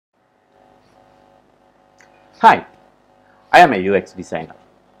Hi, I am a UX designer.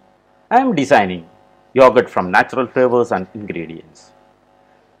 I am designing yogurt from natural flavors and ingredients.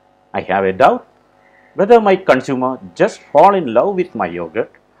 I have a doubt whether my consumer just fall in love with my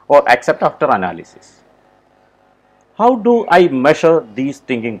yogurt or accept after analysis. How do I measure these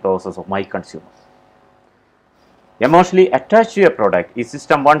thinking process of my consumer? Emotionally attached to a product is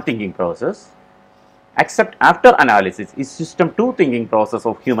system 1 thinking process. Accept after analysis is system 2 thinking process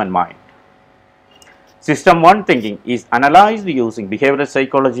of human mind. System 1 thinking is analyzed using behavioral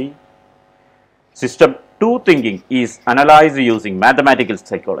psychology. System 2 thinking is analyzed using mathematical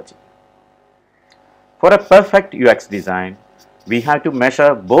psychology. For a perfect UX design, we have to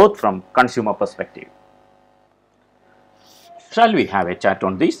measure both from consumer perspective. Shall we have a chat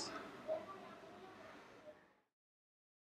on this?